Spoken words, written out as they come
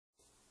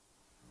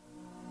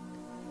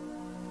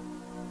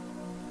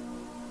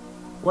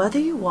Whether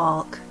you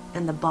walk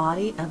in the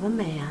body of a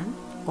man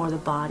or the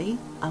body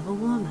of a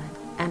woman,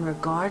 and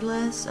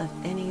regardless of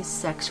any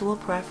sexual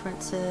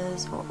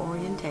preferences or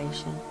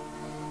orientation,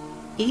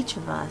 each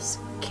of us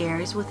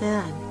carries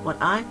within what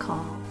I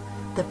call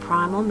the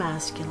primal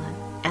masculine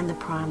and the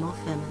primal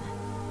feminine.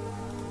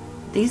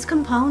 These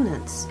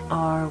components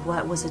are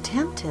what was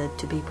attempted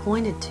to be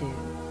pointed to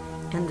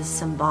in the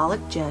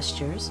symbolic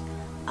gestures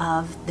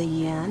of the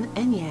yin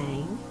and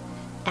yang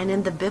and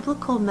in the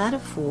biblical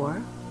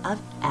metaphor of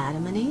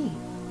Adam and Eve.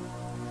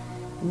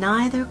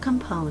 Neither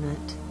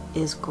component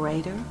is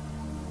greater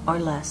or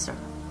lesser.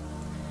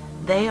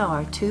 They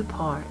are two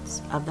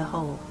parts of the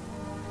whole,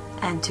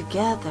 and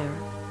together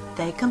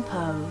they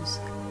compose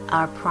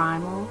our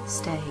primal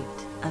state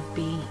of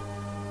being.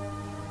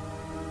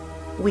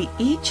 We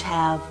each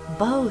have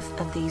both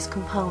of these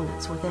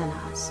components within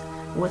us,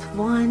 with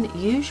one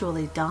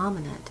usually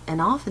dominant, and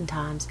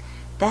oftentimes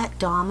that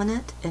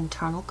dominant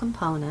internal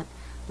component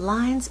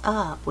lines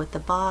up with the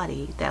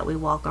body that we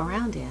walk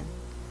around in.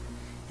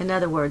 In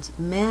other words,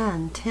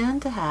 men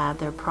tend to have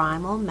their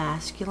primal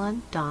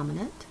masculine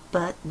dominant,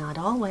 but not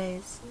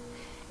always.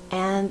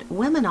 And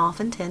women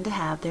often tend to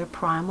have their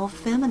primal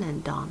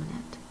feminine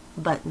dominant,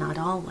 but not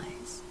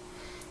always.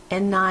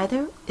 And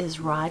neither is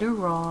right or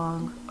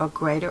wrong, or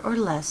greater or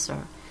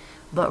lesser,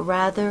 but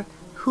rather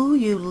who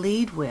you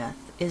lead with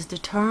is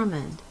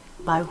determined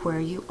by where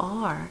you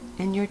are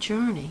in your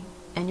journey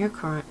and your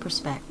current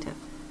perspective.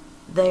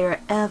 They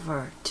are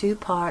ever two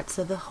parts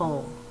of the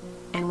whole,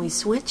 and we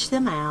switch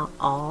them out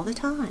all the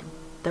time,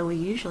 though we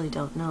usually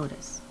don't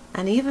notice.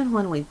 And even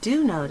when we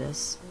do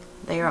notice,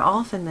 they are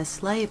often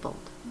mislabeled.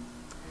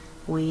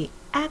 We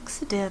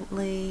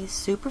accidentally,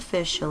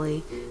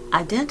 superficially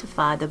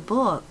identify the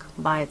book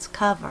by its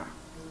cover.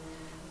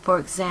 For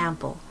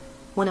example,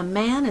 when a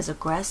man is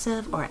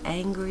aggressive or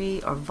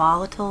angry or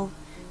volatile,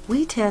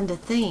 we tend to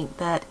think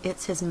that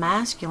it's his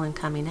masculine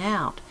coming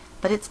out,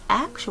 but it's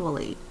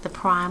actually the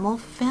primal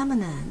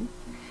feminine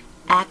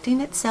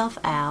acting itself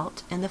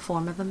out in the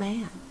form of a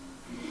man.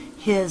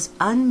 His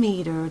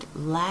unmetered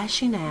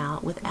lashing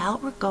out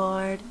without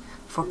regard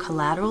for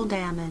collateral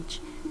damage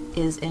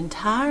is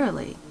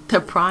entirely the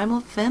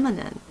primal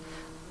feminine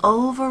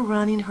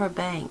overrunning her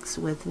banks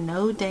with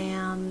no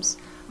dams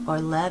or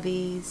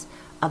levees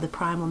of the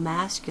primal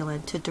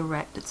masculine to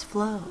direct its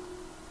flow.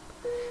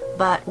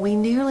 But we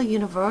nearly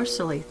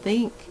universally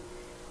think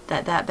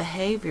that that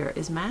behavior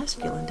is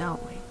masculine,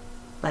 don't we?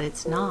 But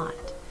it's not.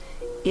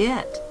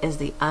 It is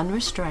the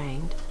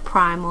unrestrained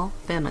primal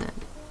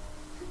feminine.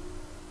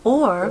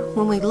 Or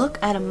when we look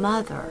at a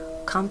mother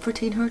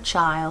comforting her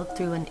child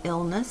through an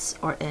illness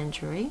or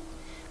injury,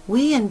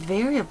 we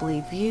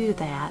invariably view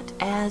that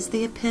as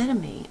the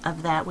epitome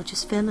of that which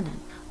is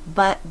feminine.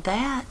 But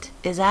that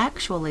is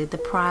actually the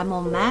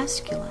primal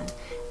masculine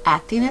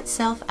acting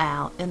itself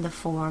out in the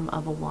form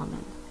of a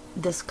woman.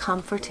 This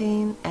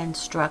comforting and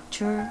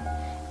structure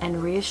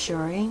and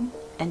reassuring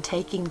and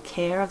taking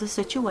care of the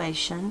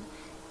situation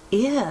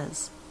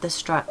is the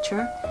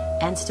structure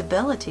and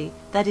stability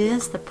that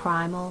is the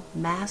primal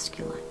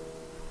masculine.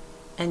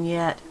 And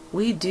yet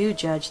we do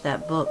judge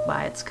that book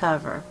by its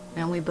cover,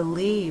 and we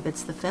believe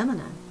it's the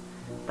feminine,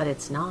 but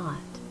it's not.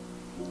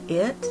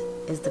 It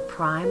is the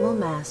primal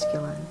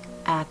masculine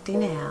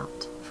acting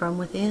out from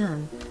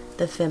within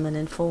the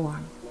feminine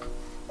form.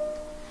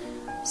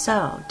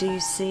 So, do you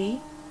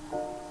see?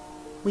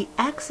 We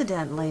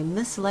accidentally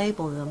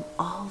mislabel them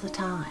all the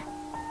time.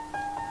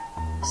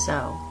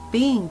 So,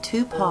 being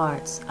two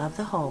parts of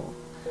the whole,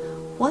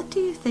 what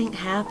do you think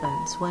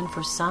happens when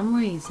for some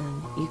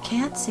reason you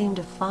can't seem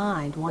to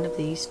find one of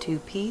these two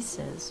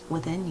pieces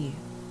within you?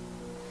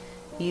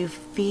 You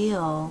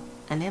feel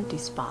an empty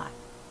spot,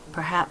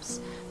 perhaps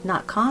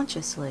not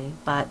consciously,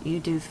 but you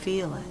do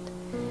feel it,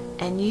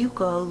 and you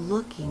go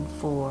looking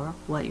for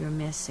what you're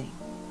missing.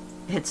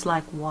 It's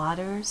like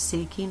water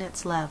seeking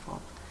its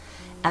level.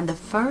 And the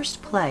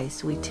first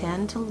place we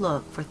tend to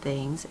look for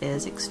things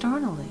is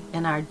externally,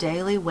 in our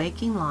daily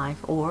waking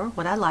life, or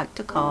what I like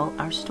to call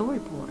our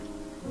storyboard.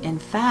 In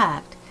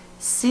fact,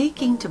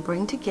 seeking to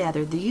bring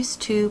together these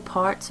two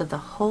parts of the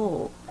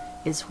whole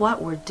is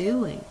what we're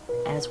doing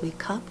as we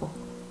couple.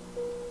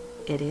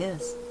 It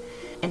is.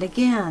 And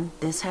again,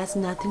 this has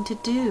nothing to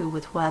do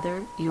with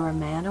whether you're a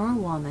man or a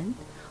woman,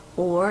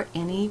 or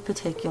any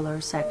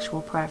particular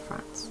sexual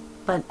preference.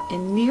 But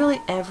in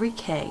nearly every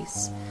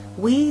case,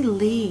 we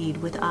lead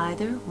with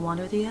either one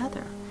or the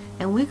other,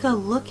 and we go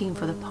looking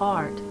for the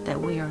part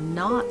that we are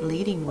not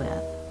leading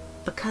with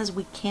because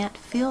we can't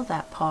feel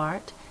that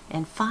part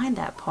and find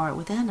that part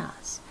within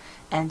us.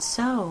 And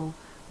so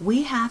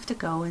we have to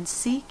go and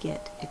seek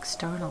it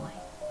externally.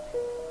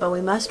 But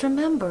we must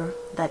remember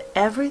that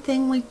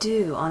everything we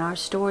do on our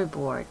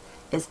storyboard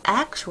is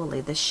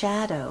actually the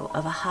shadow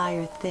of a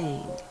higher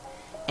thing.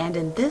 And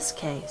in this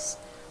case,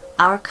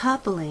 our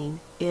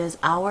coupling is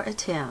our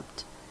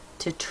attempt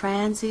to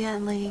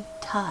transiently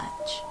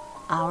touch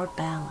our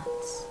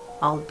balance,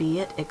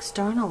 albeit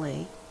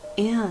externally,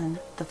 in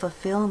the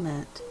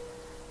fulfillment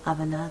of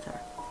another.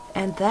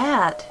 And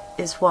that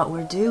is what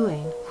we're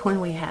doing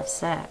when we have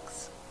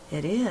sex.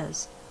 It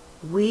is.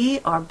 We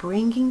are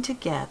bringing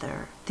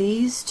together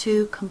these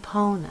two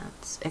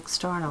components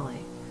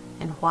externally.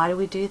 And why do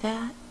we do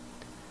that?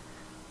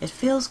 It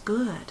feels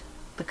good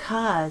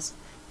because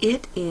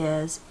it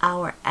is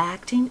our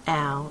acting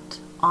out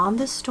on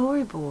the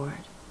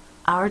storyboard,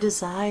 our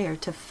desire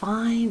to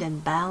find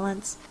and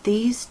balance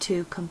these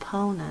two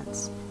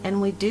components.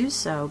 And we do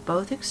so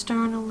both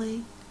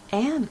externally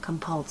and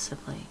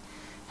compulsively,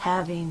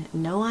 having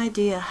no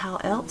idea how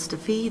else to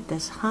feed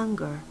this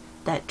hunger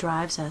that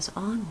drives us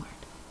onward.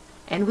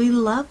 And we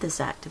love this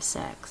act of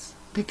sex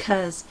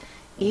because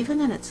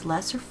even in its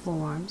lesser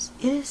forms,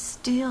 it is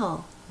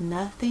still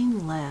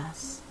nothing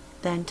less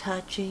than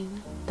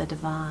touching the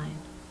divine.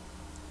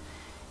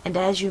 And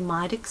as you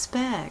might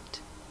expect,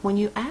 when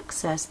you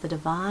access the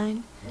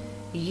divine,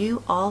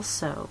 you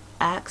also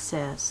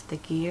access the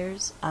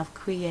gears of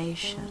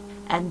creation.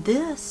 And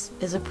this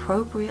is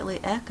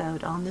appropriately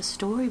echoed on the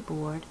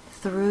storyboard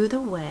through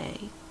the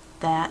way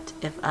that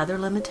if other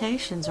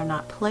limitations are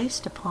not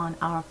placed upon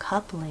our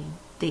coupling,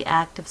 the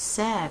act of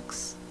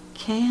sex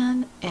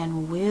can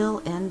and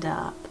will end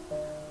up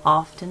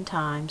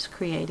oftentimes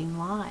creating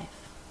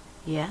life.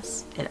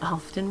 Yes, it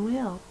often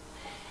will.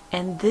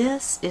 And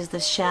this is the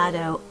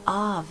shadow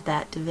of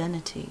that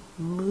divinity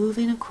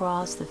moving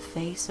across the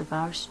face of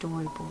our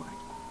storyboard,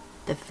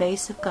 the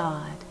face of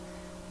God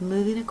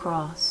moving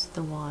across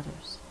the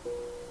waters.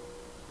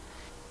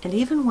 And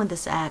even when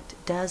this act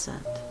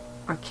doesn't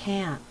or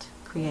can't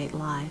create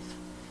life,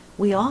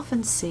 we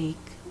often seek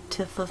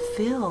to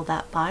fulfill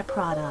that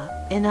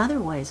byproduct in other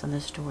ways on the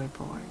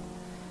storyboard,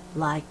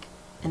 like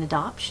an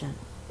adoption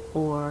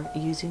or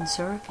using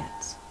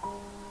surrogates.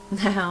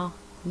 Now,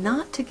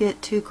 not to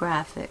get too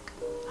graphic,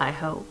 I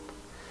hope,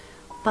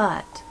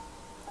 but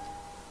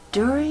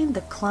during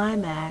the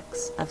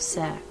climax of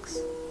sex,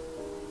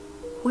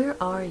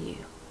 where are you?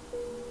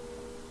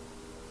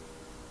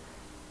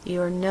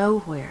 You are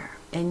nowhere,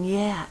 and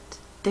yet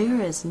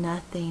there is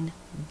nothing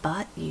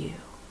but you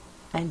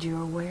and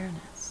your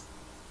awareness.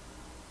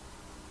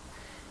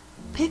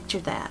 Picture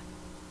that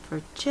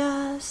for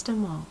just a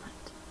moment.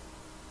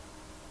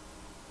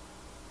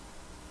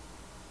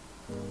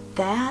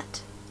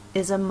 That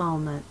is a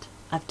moment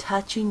of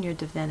touching your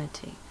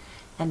divinity,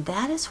 and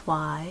that is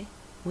why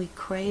we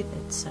crave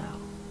it so.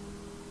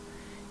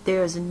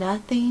 There is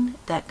nothing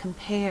that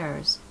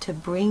compares to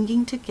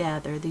bringing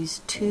together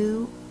these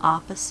two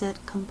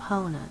opposite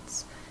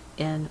components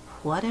in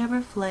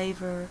whatever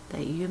flavor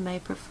that you may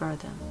prefer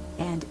them.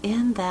 And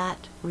in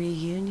that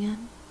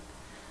reunion,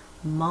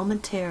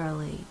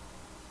 momentarily,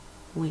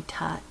 we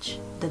touch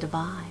the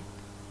divine.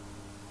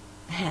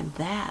 And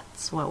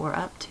that's what we're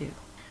up to.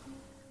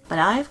 But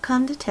I have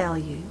come to tell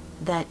you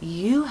that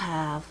you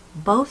have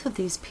both of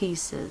these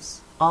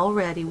pieces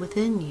already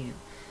within you.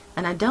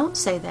 And I don't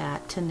say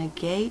that to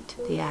negate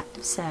the act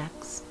of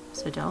sex,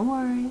 so don't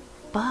worry,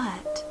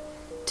 but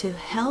to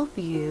help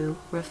you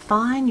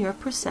refine your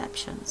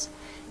perceptions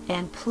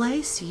and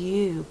place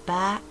you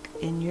back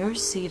in your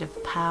seat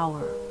of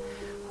power,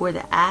 where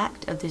the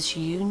act of this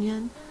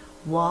union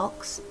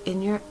walks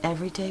in your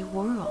everyday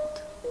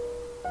world.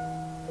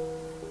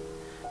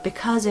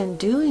 Because in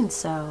doing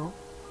so,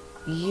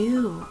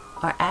 you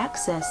are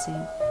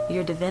accessing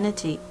your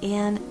divinity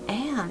in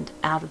and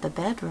out of the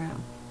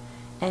bedroom,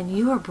 and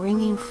you are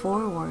bringing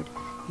forward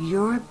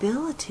your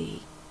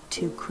ability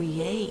to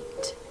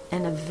create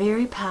in a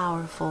very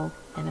powerful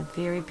and a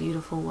very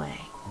beautiful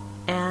way.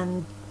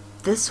 And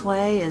this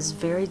way is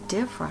very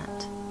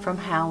different from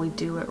how we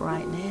do it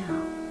right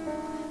now.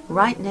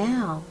 Right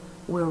now,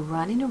 we're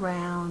running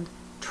around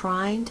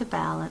trying to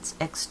balance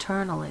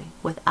externally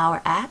with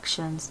our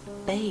actions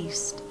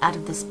based out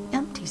of this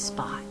empty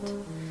spot,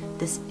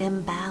 this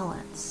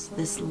imbalance,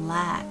 this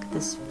lack,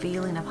 this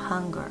feeling of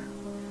hunger.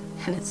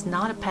 And it's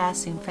not a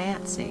passing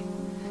fancy.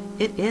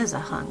 It is a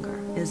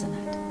hunger, isn't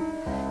it?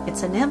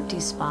 It's an empty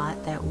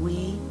spot that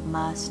we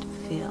must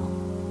fill.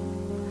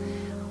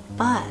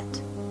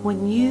 But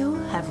when you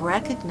have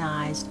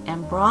recognized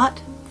and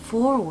brought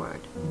forward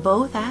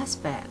both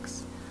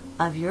aspects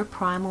of your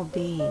primal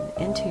being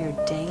into your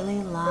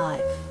daily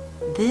life,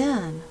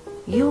 then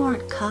you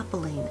aren't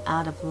coupling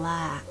out of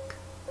lack,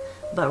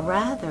 but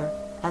rather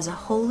as a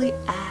holy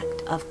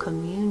act of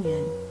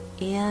communion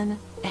in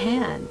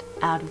and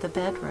out of the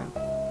bedroom.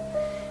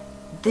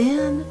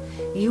 Then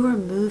you are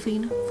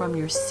moving from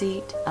your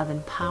seat of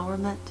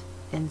empowerment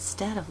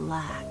instead of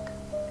lack.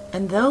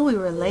 And though we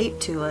relate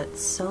to it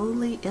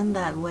solely in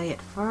that way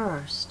at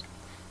first,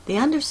 the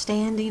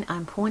understanding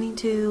I'm pointing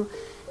to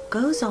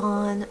goes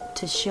on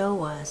to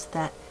show us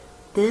that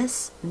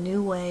this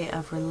new way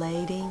of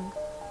relating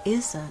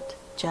isn't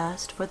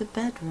just for the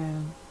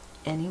bedroom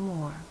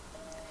anymore.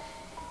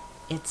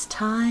 It's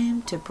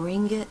time to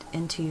bring it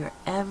into your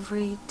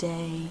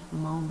everyday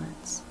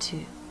moments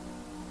too.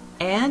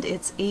 And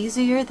it's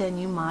easier than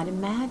you might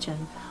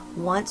imagine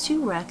once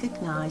you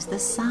recognize the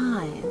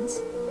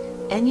signs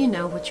and you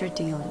know what you're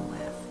dealing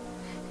with.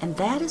 And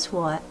that is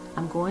what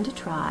I'm going to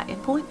try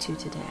and point to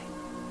today.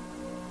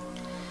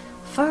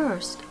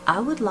 First, I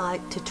would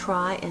like to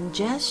try and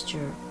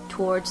gesture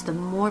towards the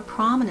more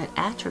prominent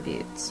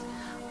attributes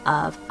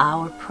of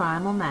our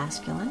primal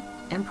masculine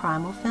and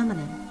primal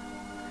feminine.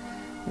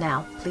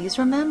 Now, please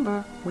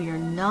remember, we are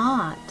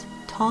not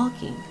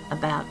talking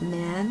about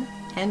men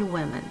and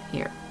women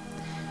here.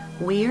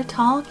 We are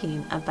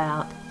talking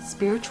about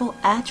spiritual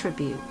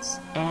attributes,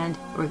 and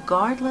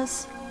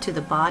regardless to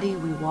the body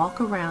we walk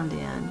around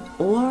in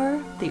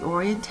or the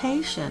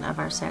orientation of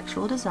our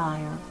sexual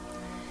desire,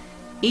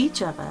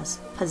 each of us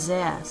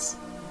possess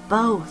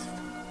both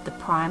the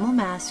primal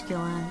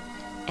masculine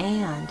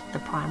and the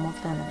primal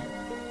feminine.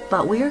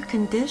 But we are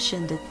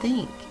conditioned to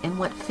think in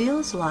what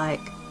feels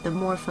like the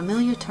more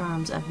familiar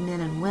terms of men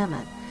and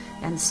women,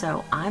 and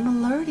so I'm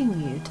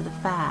alerting you to the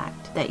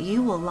fact that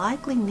you will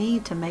likely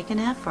need to make an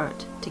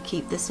effort to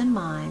keep this in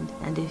mind,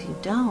 and if you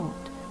don't,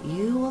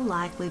 you will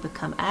likely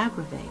become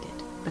aggravated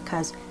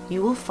because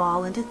you will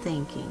fall into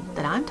thinking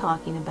that I'm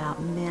talking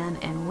about men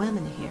and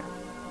women here.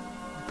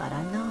 But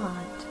I'm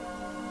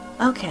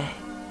not. Okay,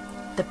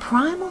 the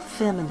primal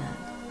feminine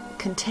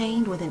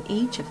contained within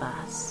each of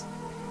us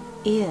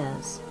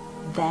is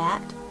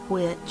that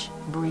which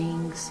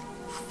brings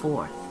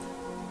forth.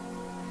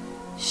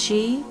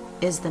 She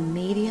is the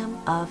medium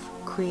of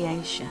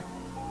creation.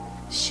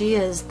 She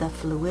is the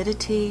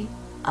fluidity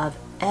of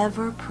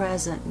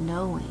ever-present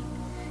knowing,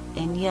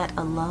 and yet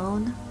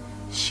alone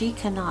she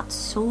cannot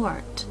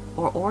sort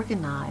or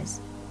organize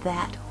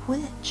that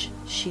which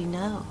she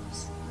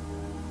knows.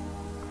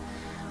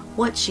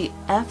 What she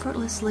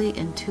effortlessly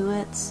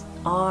intuits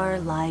are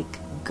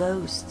like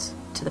ghosts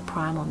to the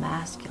primal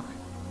masculine.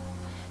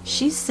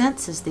 She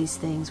senses these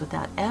things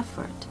without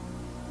effort,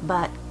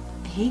 but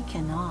he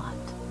cannot.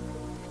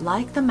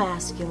 Like the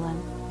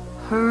masculine,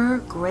 her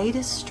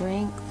greatest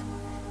strength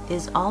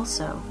is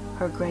also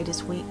her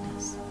greatest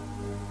weakness.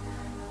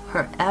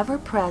 Her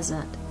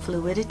ever-present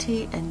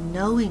fluidity and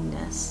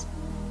knowingness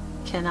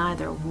can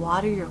either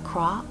water your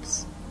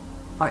crops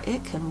or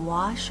it can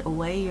wash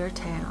away your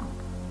town.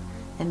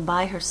 And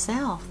by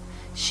herself,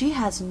 she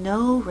has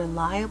no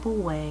reliable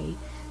way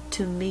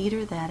to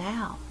meter that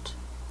out.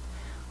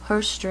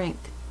 Her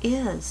strength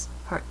is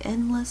her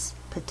endless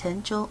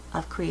potential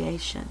of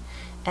creation,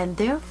 and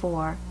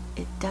therefore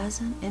it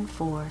doesn't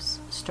enforce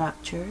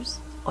structures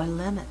or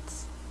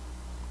limits.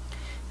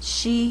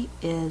 She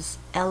is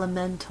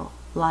elemental,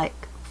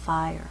 like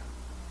fire,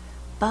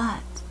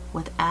 but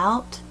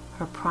without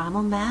her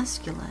primal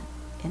masculine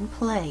in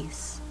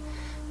place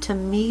to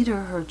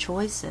meter her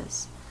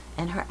choices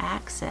and her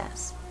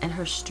access and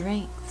her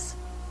strengths,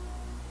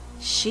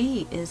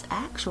 she is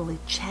actually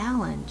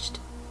challenged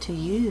to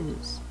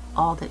use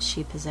all that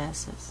she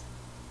possesses.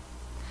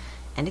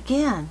 And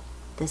again,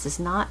 this is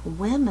not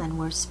women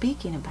we're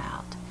speaking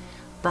about,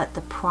 but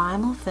the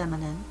primal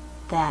feminine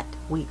that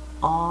we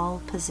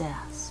all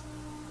possess,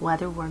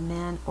 whether we're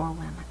men or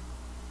women.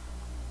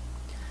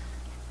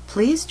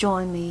 Please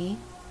join me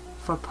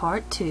for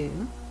part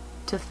 2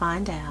 to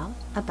find out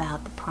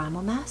about the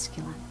primal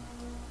masculine.